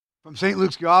From St.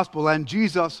 Luke's Gospel, and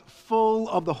Jesus, full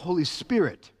of the Holy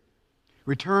Spirit,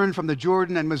 returned from the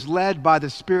Jordan and was led by the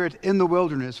Spirit in the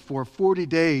wilderness for 40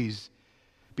 days,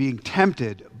 being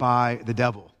tempted by the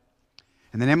devil.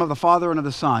 In the name of the Father, and of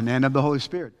the Son, and of the Holy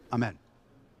Spirit. Amen.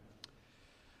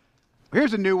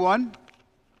 Here's a new one.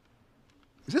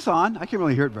 Is this on? I can't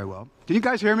really hear it very well. Can you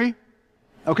guys hear me?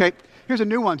 Okay, here's a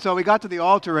new one. So we got to the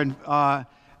altar, and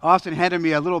Austin handed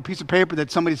me a little piece of paper that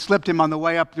somebody slipped him on the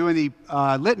way up doing the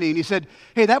litany, and he said,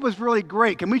 "Hey, that was really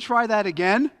great. Can we try that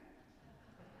again?"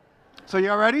 So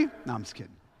you all ready? No, I'm just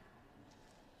kidding.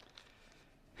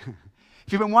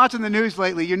 If you've been watching the news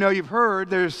lately, you know you've heard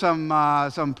there's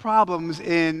some problems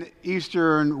in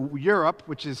Eastern Europe,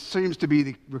 which seems to be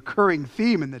the recurring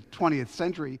theme in the 20th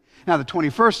century. Now, the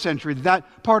 21st century,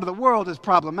 that part of the world is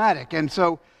problematic. And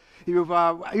so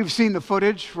you've seen the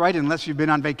footage, right? Unless you've been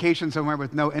on vacation somewhere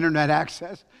with no internet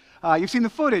access. You've seen the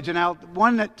footage. And now,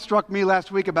 one that struck me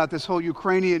last week about this whole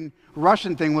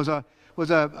Ukrainian-Russian thing was a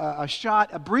shot,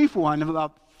 a brief one of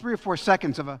about 3 or 4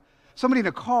 seconds of somebody in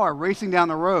a car racing down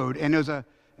the road, and there was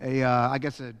I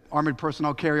guess an armored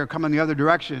personnel carrier coming the other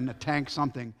direction, a tank,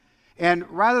 something. And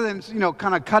rather than,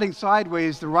 kind of cutting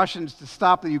sideways the Russians to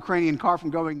stop the Ukrainian car from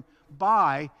going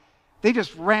by, they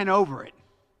just ran over it.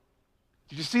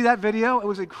 Did you see that video? It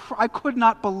was I could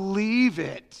not believe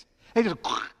it. They just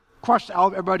crushed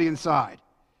everybody inside.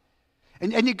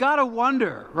 And you got to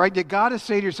wonder, right? You got to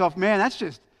say to yourself, man, that's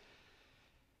just,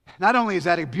 not only is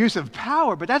that abuse of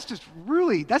power, but that's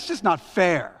just not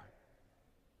fair.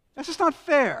 That's just not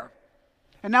fair.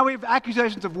 And now we have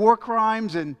accusations of war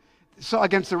crimes and so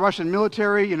against the Russian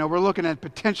military. We're looking at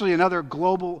potentially a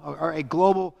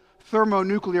global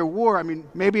thermonuclear war. I mean,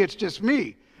 maybe it's just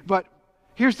me, but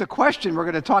here's the question we're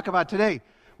going to talk about today.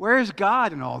 Where is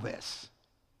God in all this?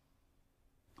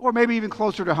 Or maybe even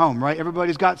closer to home, right?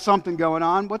 Everybody's got something going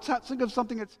on. Think of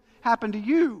something that's happened to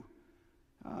you.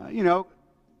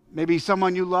 Maybe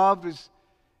someone you love is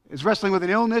wrestling with an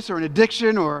illness or an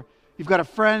addiction, or you've got a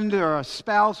friend or a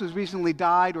spouse who's recently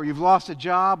died, or you've lost a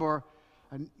job, or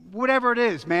whatever it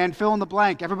is, man, fill in the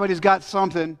blank. Everybody's got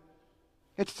something.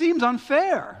 It seems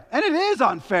unfair, and it is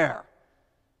unfair.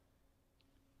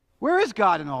 Where is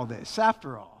God in all this,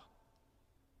 after all?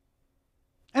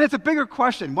 And it's a bigger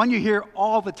question, one you hear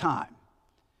all the time.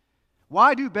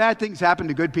 Why do bad things happen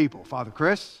to good people, Father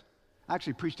Chris? I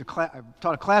actually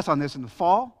taught a class on this in the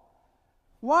fall.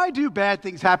 Why do bad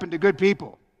things happen to good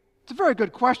people? It's a very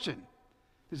good question.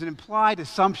 There's an implied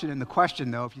assumption in the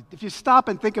question, though. If you stop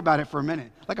and think about it for a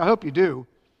minute, like I hope you do,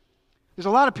 there's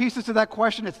a lot of pieces to that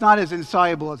question. It's not as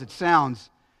insoluble as it sounds.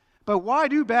 But why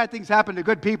do bad things happen to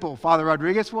good people, Father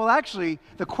Rodriguez? Well, actually,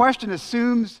 the question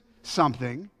assumes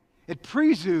something. It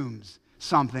presumes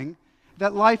something,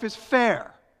 that life is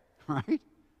fair, right?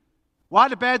 Why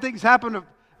do bad things happen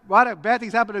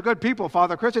to good people,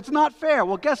 Father Chris? It's not fair.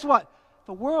 Well, guess what?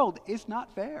 The world is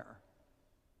not fair.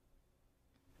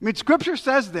 I mean, Scripture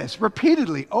says this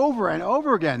repeatedly, over and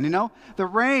over again. The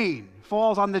rain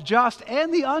falls on the just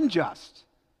and the unjust.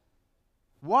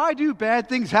 Why do bad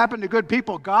things happen to good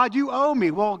people? God, you owe me.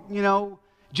 Well,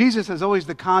 Jesus is always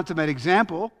the consummate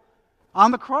example on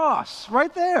the cross,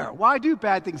 right there. Why do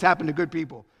bad things happen to good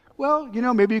people? Well,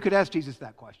 maybe you could ask Jesus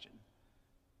that question.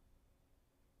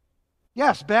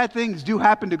 Yes, bad things do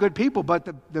happen to good people, but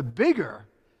the bigger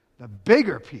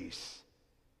piece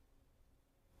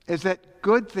is that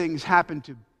good things happen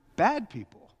to bad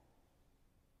people.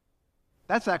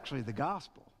 That's actually the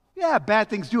gospel. Yeah, bad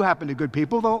things do happen to good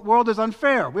people. The world is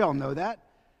unfair. We all know that.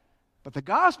 But the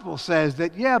gospel says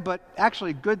that, but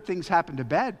actually good things happen to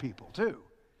bad people too.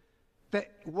 That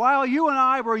while you and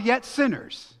I were yet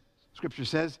sinners, Scripture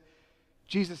says,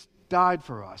 Jesus died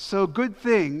for us. So good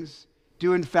things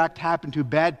do in fact happen to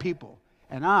bad people.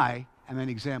 And I am an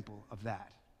example of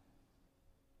that.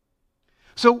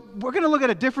 So we're going to look at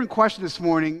a different question this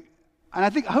morning, and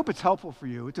I hope it's helpful for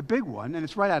you. It's a big one, and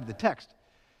it's right out of the text.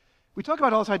 We talk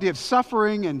about all this idea of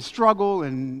suffering and struggle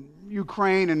and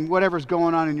Ukraine and whatever's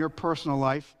going on in your personal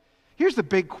life. Here's the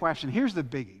big question. Here's the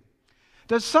biggie.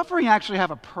 Does suffering actually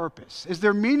have a purpose? Is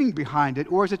there meaning behind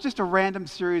it, or is it just a random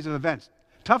series of events?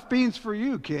 Tough beans for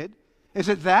you, kid. Is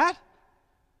it that?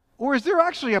 Or is there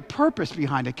actually a purpose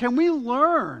behind it? Can we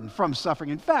learn from suffering?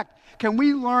 In fact, can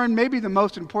we learn maybe the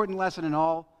most important lesson in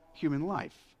all human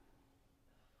life?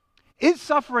 Is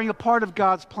suffering a part of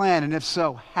God's plan? And if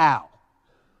so, how?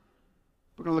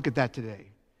 We're going to look at that today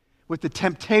with the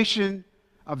temptation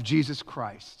of Jesus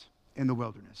Christ in the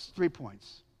wilderness. 3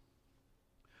 points.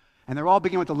 And they're all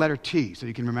begin with the letter T, so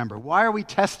you can remember. Why are we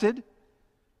tested?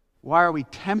 Why are we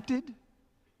tempted?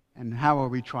 And how are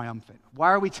we triumphant? Why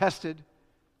are we tested?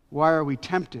 Why are we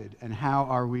tempted, and how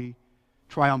are we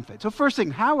triumphant? So first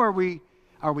thing, how are we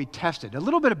tested? A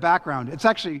little bit of background. It's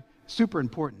actually super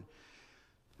important.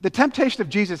 The temptation of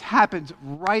Jesus happens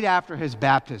right after his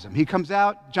baptism. He comes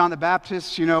out, John the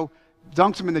Baptist,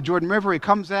 dunks him in the Jordan River. He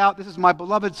comes out, this is my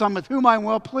beloved son with whom I am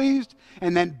well pleased.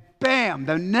 And then bam,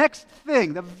 the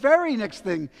very next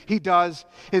thing he does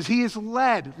is he is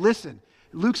led. Listen,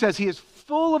 Luke says he is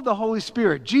full of the Holy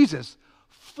Spirit. Jesus,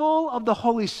 full of the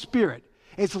Holy Spirit,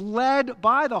 is led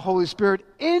by the Holy Spirit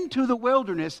into the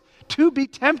wilderness to be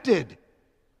tempted.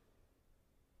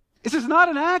 This is not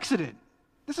an accident.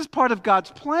 This is part of God's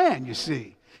plan, you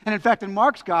see. And in fact, in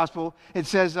Mark's gospel, it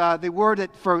says the word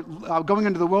for going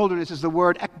into the wilderness is the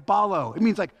word ekbalo. It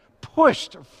means like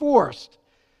pushed or forced.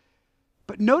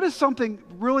 But notice something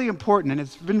really important, and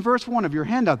it's in verse 1 of your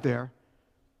handout there.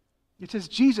 It says,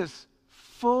 Jesus,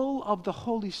 full of the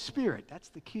Holy Spirit, that's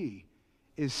the key,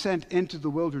 is sent into the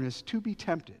wilderness to be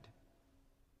tempted.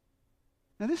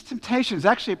 Now, this temptation is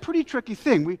actually a pretty tricky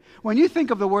thing. When you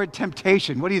think of the word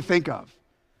temptation, what do you think of?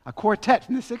 A quartet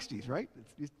from the 60s, right?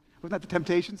 Wasn't that the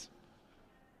Temptations?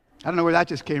 I don't know where that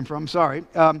just came from. Sorry.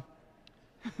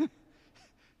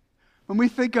 When I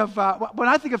think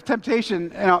of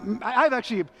temptation, I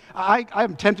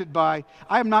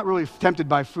am not really tempted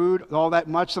by food all that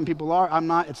much. Some people are. I'm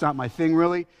not. It's not my thing,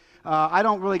 really. I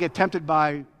don't really get tempted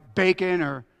by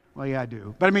bacon well, yeah, I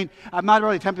do. But I'm not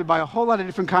really tempted by a whole lot of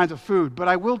different kinds of food. But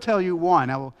I will tell you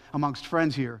one, amongst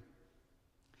friends here.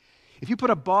 If you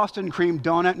put a Boston cream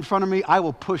donut in front of me, I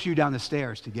will push you down the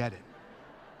stairs to get it.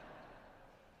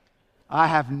 I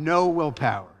have no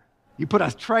willpower. You put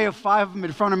a tray of 5 of them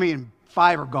in front of me and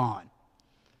 5 are gone.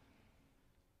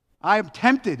 I am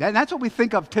tempted, and that's what we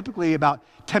think of typically about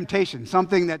temptation,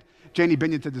 something that Janie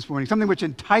Binion said this morning, something which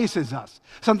entices us,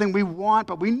 something we want,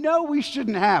 but we know we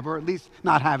shouldn't have, or at least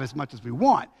not have as much as we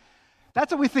want.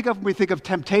 That's what we think of when we think of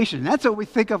temptation. That's what we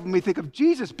think of when we think of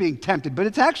Jesus being tempted, but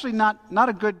it's actually not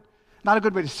a good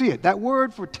way to see it. That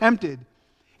word for tempted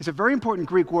is a very important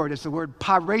Greek word. It's the word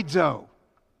pareizo.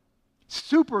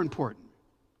 Super important.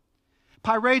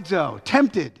 Pareizo,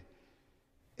 tempted.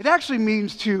 It actually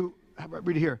means to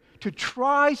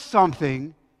try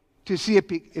something to see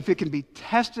if it can be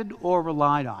tested or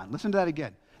relied on. Listen to that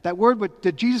again. That word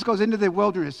that Jesus goes into the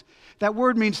wilderness, that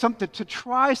word means something to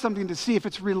try something to see if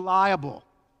it's reliable.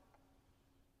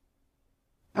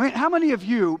 How many of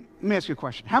you, let me ask you a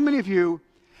question. How many of you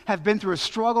have been through a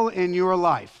struggle in your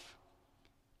life?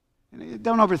 And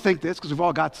don't overthink this because we've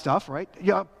all got stuff, right?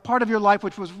 Part of your life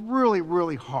which was really,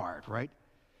 really hard, right?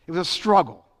 It was a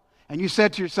struggle. And you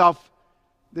said to yourself,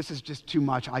 this is just too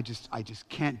much. I just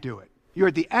can't do it. You're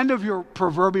at the end of your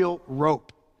proverbial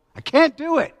rope. I can't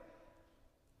do it.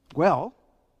 Well,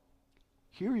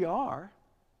 here you are.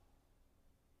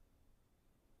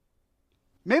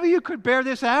 Maybe you could bear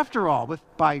this after all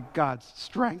by God's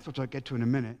strength, which I'll get to in a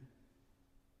minute.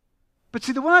 But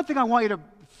see, the one thing I want you to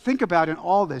think about in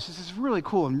all this is really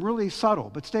cool and really subtle,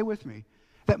 but stay with me,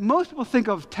 that most people think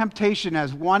of temptation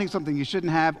as wanting something you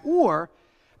shouldn't have or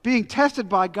being tested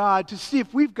by God to see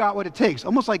if we've got what it takes.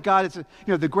 Almost like God is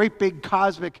the great big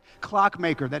cosmic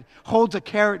clockmaker that holds a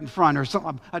carrot in front or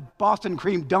a Boston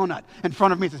cream donut in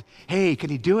front of me and says, hey,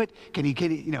 can he do it? Can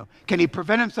he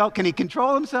prevent himself? Can he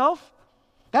control himself?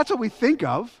 That's what we think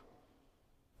of.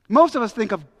 Most of us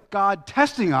think of God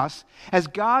testing us as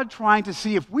God trying to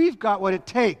see if we've got what it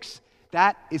takes.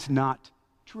 That is not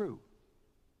true.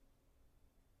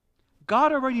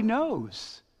 God already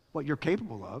knows what you're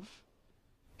capable of.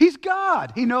 He's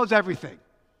God. He knows everything.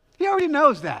 He already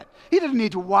knows that. He doesn't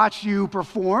need to watch you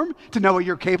perform to know what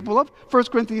you're capable of. 1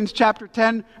 Corinthians chapter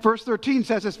 10, verse 13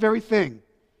 says this very thing.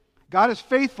 God is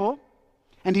faithful,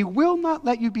 and he will not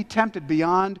let you be tempted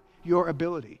beyond your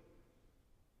ability.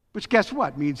 Which, guess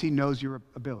what? Means he knows your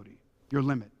ability, your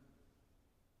limit.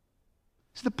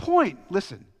 So the point,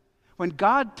 listen, when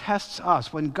God tests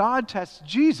us, when God tests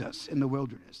Jesus in the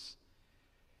wilderness,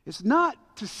 it's not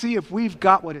to see if we've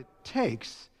got what it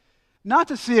takes, not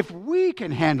to see if we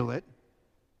can handle it,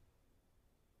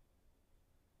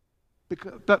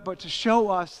 but to show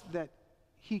us that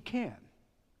he can.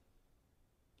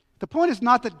 The point is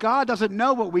not that God doesn't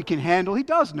know what we can handle. He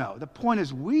does know. The point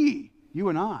is you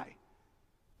and I,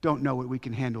 don't know what we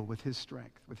can handle with his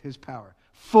strength, with his power,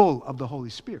 full of the Holy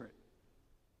Spirit.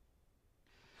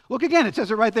 Look again, it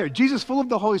says it right there. Jesus, full of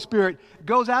the Holy Spirit,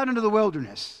 goes out into the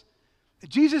wilderness.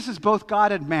 Jesus is both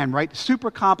God and man, right? Super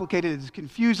complicated, it's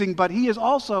confusing, but he's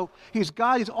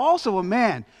God, he's also a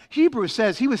man. Hebrews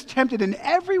says he was tempted in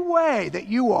every way that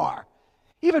you are.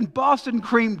 Even Boston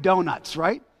cream donuts,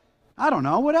 right? I don't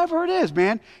know, whatever it is,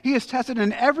 man. He is tested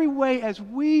in every way as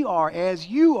we are, as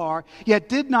you are, yet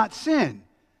did not sin.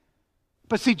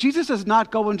 But see, Jesus does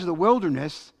not go into the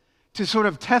wilderness to sort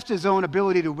of test his own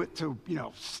ability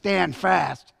to stand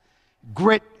fast,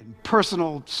 grit and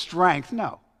personal strength.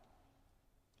 No.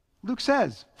 Luke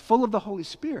says, full of the Holy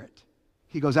Spirit,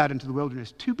 he goes out into the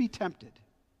wilderness to be tempted,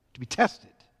 to be tested.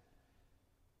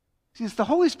 See, it's the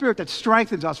Holy Spirit that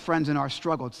strengthens us, friends, in our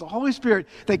struggle. It's the Holy Spirit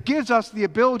that gives us the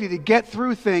ability to get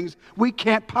through things we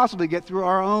can't possibly get through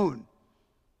our own.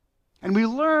 And we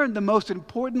learn the most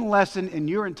important lesson in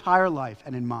your entire life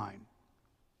and in mine,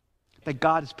 that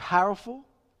God is powerful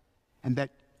and that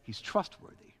he's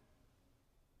trustworthy.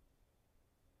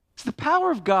 It's the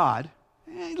power of God.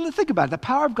 Think about it. The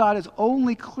power of God is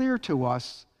only clear to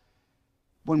us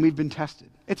when we've been tested.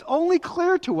 It's only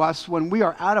clear to us when we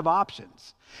are out of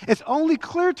options. It's only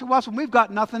clear to us when we've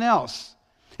got nothing else.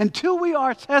 Until we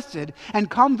are tested and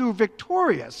come through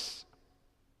victorious.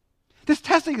 This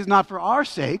testing is not for our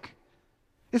sake.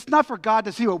 It's not for God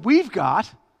to see what we've got.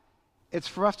 It's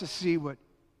for us to see what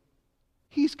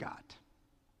he's got.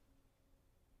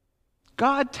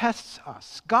 God tests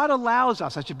us. God allows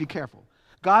us, I should be careful.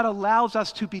 God allows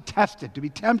us to be tested, to be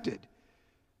tempted,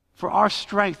 for our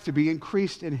strength to be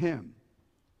increased in him.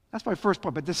 That's my first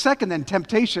point. But the second, then,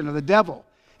 temptation of the devil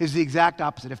is the exact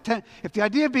opposite. If the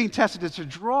idea of being tested is to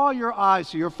draw your eyes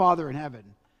to your Father in heaven,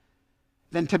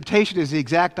 then temptation is the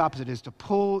exact opposite, is to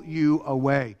pull you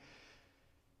away.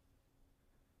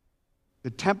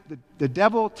 The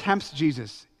devil tempts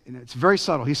Jesus, and it's very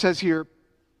subtle. He says here,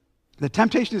 the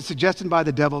temptation is suggested by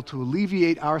the devil to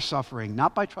alleviate our suffering,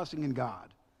 not by trusting in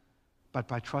God, but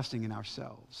by trusting in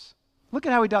ourselves. Look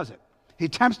at how he does it. He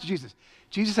tempts Jesus.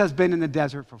 Jesus has been in the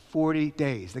desert for 40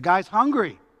 days. The guy's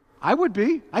hungry. I would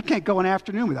be. I can't go an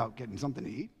afternoon without getting something to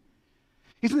eat.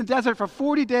 He's in the desert for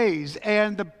 40 days,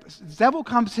 and the devil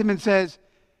comes to him and says,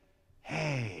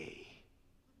 hey.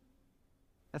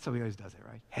 That's how he always does it,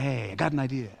 right? Hey, I got an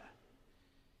idea.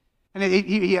 And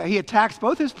he attacks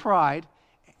both his pride.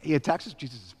 He attacks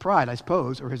Jesus' pride, I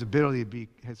suppose, or his ability to be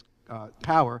his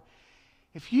power.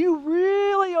 If you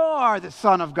really are the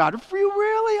Son of God, if you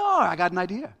really are, I got an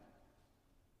idea.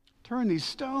 Turn these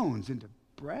stones into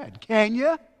bread. Can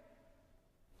you?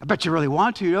 I bet you really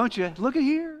want to, don't you? Look at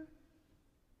here.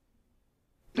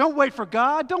 Don't wait for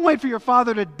God. Don't wait for your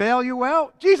Father to bail you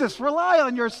out. Jesus, rely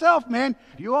on yourself, man.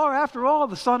 You are, after all,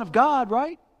 the Son of God,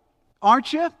 right?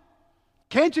 Aren't you?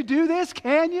 Can't you do this?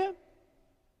 Can you?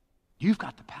 You've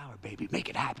got the power, baby. Make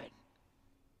it happen.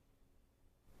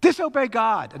 Disobey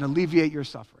God and alleviate your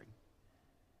suffering.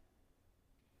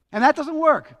 And that doesn't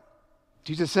work.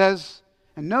 Jesus says,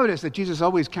 and notice that Jesus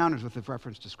always counters with a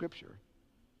reference to Scripture.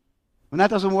 When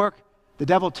that doesn't work, the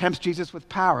devil tempts Jesus with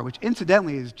power, which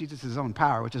incidentally is Jesus' own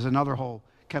power, which is another whole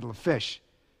kettle of fish.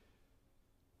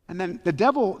 And then the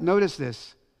devil, notice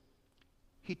this,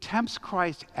 he tempts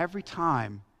Christ every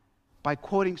time by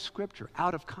quoting Scripture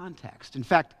out of context. In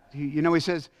fact, he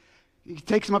says, he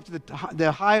takes him up to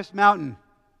the highest mountain,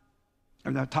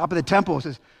 or the top of the temple, and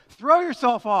says, throw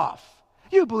yourself off.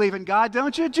 You believe in God,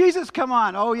 don't you? Jesus, come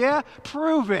on. Oh, yeah?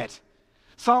 Prove it.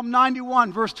 Psalm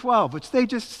 91, verse 12, which they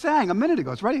just sang a minute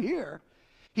ago. It's right here.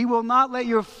 He will not let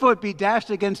your foot be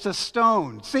dashed against a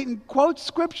stone. Satan quotes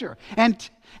Scripture and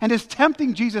is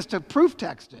tempting Jesus to proof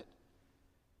text it.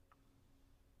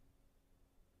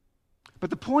 But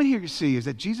the point here, you see, is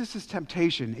that Jesus'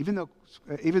 temptation, even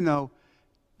though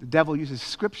the devil uses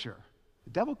Scripture,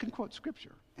 the devil can quote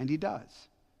Scripture, and he does.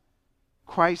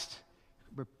 Christ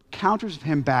counters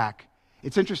him back.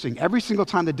 It's interesting. Every single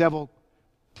time the devil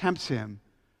tempts him,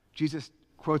 Jesus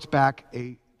quotes back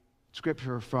a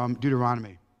scripture from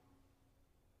Deuteronomy.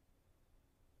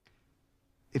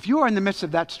 If you are in the midst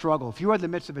of that struggle, if you are in the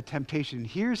midst of a temptation,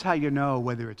 here's how you know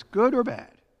whether it's good or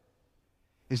bad.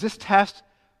 Is this test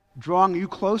drawing you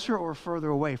closer or further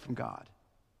away from God?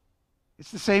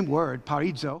 It's the same word,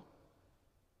 parizo.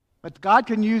 But God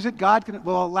can use it,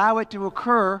 will allow it to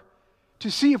occur to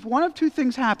see if one of two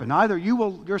things happen. Either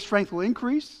your strength will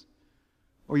increase,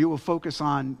 or you will focus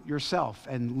on yourself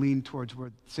and lean towards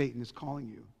where Satan is calling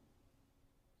you.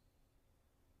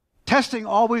 Testing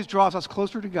always draws us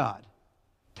closer to God.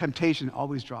 Temptation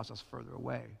always draws us further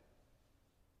away.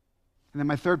 And then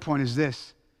my third point is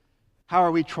this. How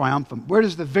are we triumphant? Where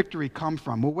does the victory come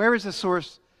from? Well, where is the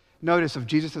source, notice, of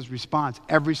Jesus' response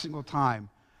every single time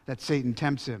that Satan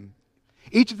tempts him?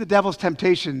 Each of the devil's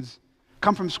temptations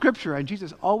come from Scripture, and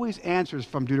Jesus always answers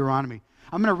from Deuteronomy.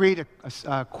 I'm going to read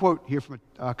a quote here from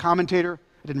a commentator.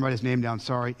 I didn't write his name down,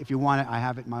 sorry. If you want it, I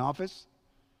have it in my office.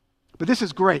 But this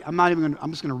is great. I'm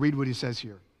just going to read what he says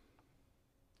here.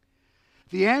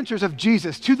 The answers of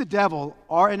Jesus to the devil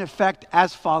are in effect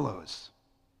as follows.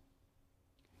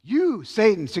 You,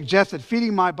 Satan, suggest that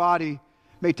feeding my body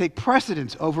may take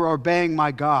precedence over obeying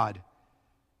my God.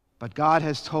 But God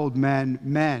has told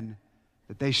men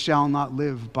that they shall not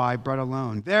live by bread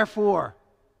alone. Therefore,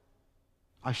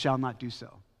 I shall not do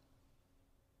so.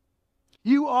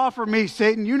 You offer me,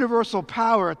 Satan, universal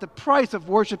power at the price of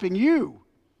worshiping you.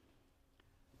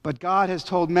 But God has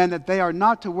told men that they are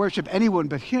not to worship anyone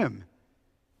but him.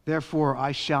 Therefore,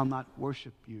 I shall not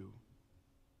worship you.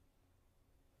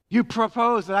 You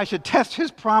propose that I should test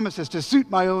his promises to suit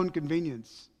my own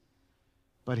convenience.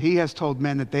 But he has told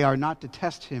men that they are not to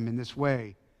test him in this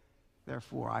way.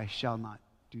 Therefore, I shall not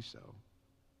do so.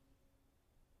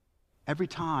 Every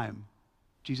time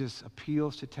Jesus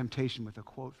appeals to temptation with a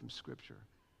quote from Scripture.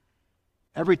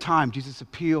 Every time Jesus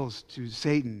appeals to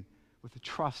Satan with a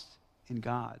trust in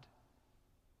God.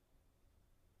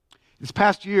 This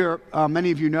past year,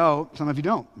 many of you know, some of you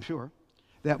don't, I'm sure,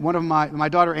 that one of my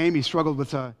daughter Amy struggled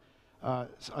with a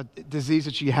disease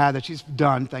that she had that she's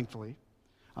done, thankfully.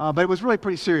 But it was really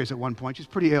pretty serious at one point. She's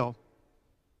pretty ill.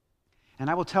 And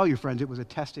I will tell you, friends, it was a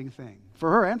testing thing for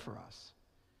her and for us.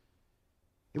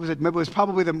 It was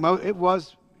probably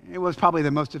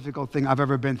the most difficult thing I've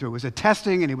ever been through. It was a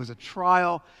testing, and it was a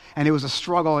trial, and it was a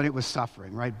struggle, and it was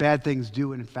suffering, right? Bad things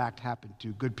do, in fact, happen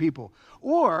to good people.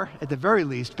 Or, at the very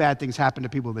least, bad things happen to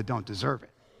people that don't deserve it.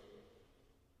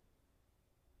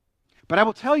 But I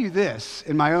will tell you this,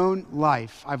 in my own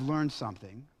life, I've learned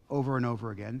something over and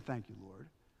over again, thank you, Lord,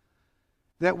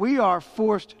 that we are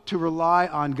forced to rely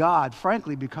on God,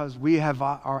 frankly, because we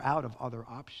are out of other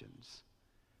options.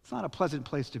 It's not a pleasant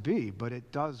place to be, but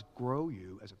it does grow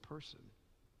you as a person.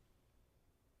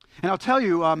 And I'll tell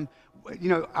you,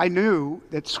 I knew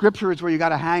that Scripture is where you got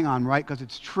to hang on, right? Because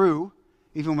it's true,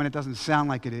 even when it doesn't sound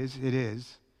like it is. It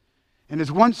is. And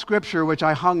there's one Scripture which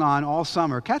I hung on all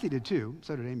summer. Kathy did too.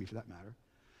 So did Amy, for that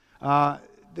matter.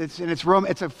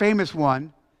 It's a famous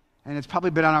one, and it's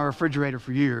probably been on our refrigerator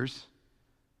for years.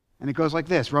 And it goes like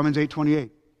this, Romans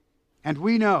 8:28. And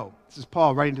we know, this is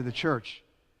Paul writing to the church,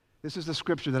 this is the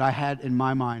Scripture that I had in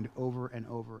my mind over and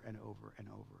over and over and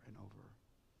over and over.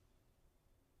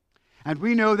 And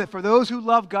we know that for those who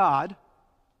love God,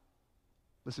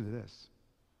 listen to this,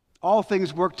 all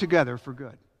things work together for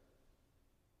good.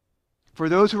 For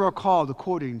those who are called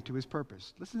according to his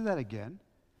purpose. Listen to that again.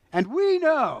 And we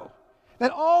know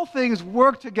that all things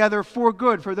work together for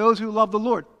good for those who love the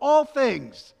Lord. All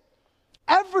things.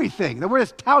 Everything. The word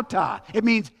is tauta. It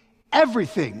means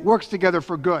everything works together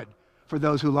for good for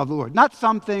those who love the Lord. Not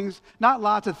some things, not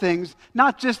lots of things,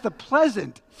 not just the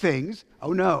pleasant things.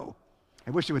 Oh no.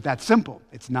 I wish it was that simple.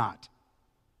 It's not.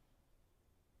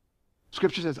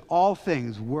 Scripture says all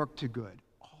things work to good.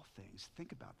 All things.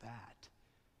 Think about that.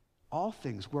 All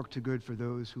things work to good for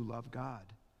those who love God.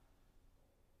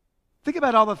 Think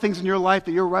about all the things in your life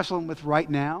that you're wrestling with right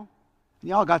now.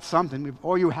 You all got something,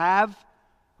 or you have,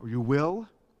 or you will.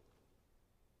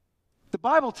 The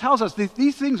Bible tells us that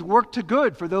these things work to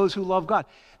good for those who love God.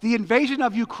 The invasion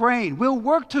of Ukraine will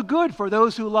work to good for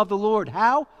those who love the Lord.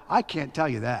 How? I can't tell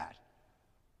you that.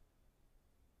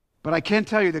 But I can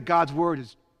tell you that God's word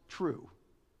is true,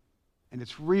 and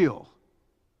it's real.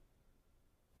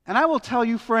 And I will tell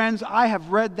you, friends, I have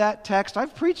read that text.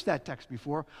 I've preached that text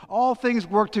before. All things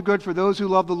work to good for those who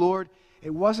love the Lord.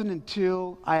 It wasn't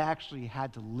until I actually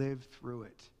had to live through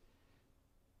it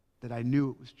that I knew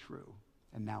it was true,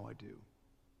 and now I do.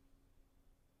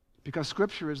 Because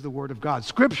Scripture is the Word of God.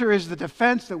 Scripture is the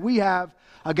defense that we have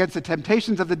against the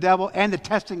temptations of the devil and the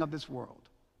testing of this world.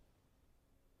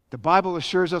 The Bible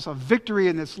assures us of victory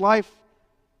in this life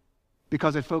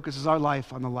because it focuses our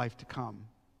life on the life to come.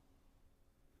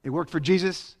 It worked for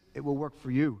Jesus, it will work for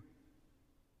you.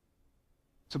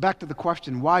 So back to the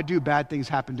question, why do bad things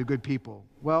happen to good people?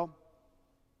 Well,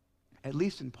 at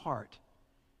least in part,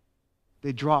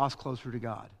 they draw us closer to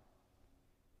God.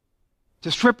 To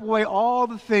strip away all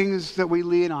the things that we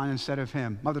lean on instead of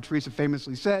Him. Mother Teresa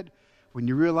famously said, when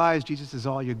you realize Jesus is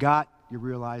all you got, you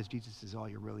realize Jesus is all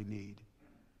you really need.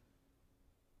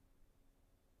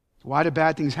 Why do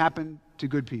bad things happen to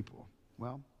good people?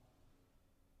 Well,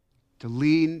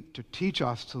 to teach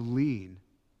us to lean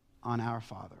on our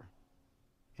Father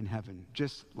in heaven,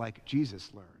 just like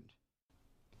Jesus learned.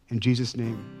 In Jesus'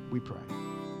 name we pray.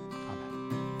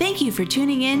 Amen. Thank you for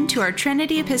tuning in to our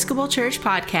Trinity Episcopal Church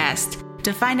podcast.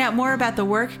 To find out more about the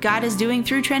work God is doing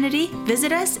through Trinity,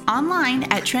 visit us online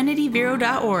at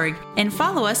trinityvero.org and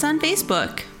follow us on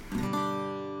Facebook.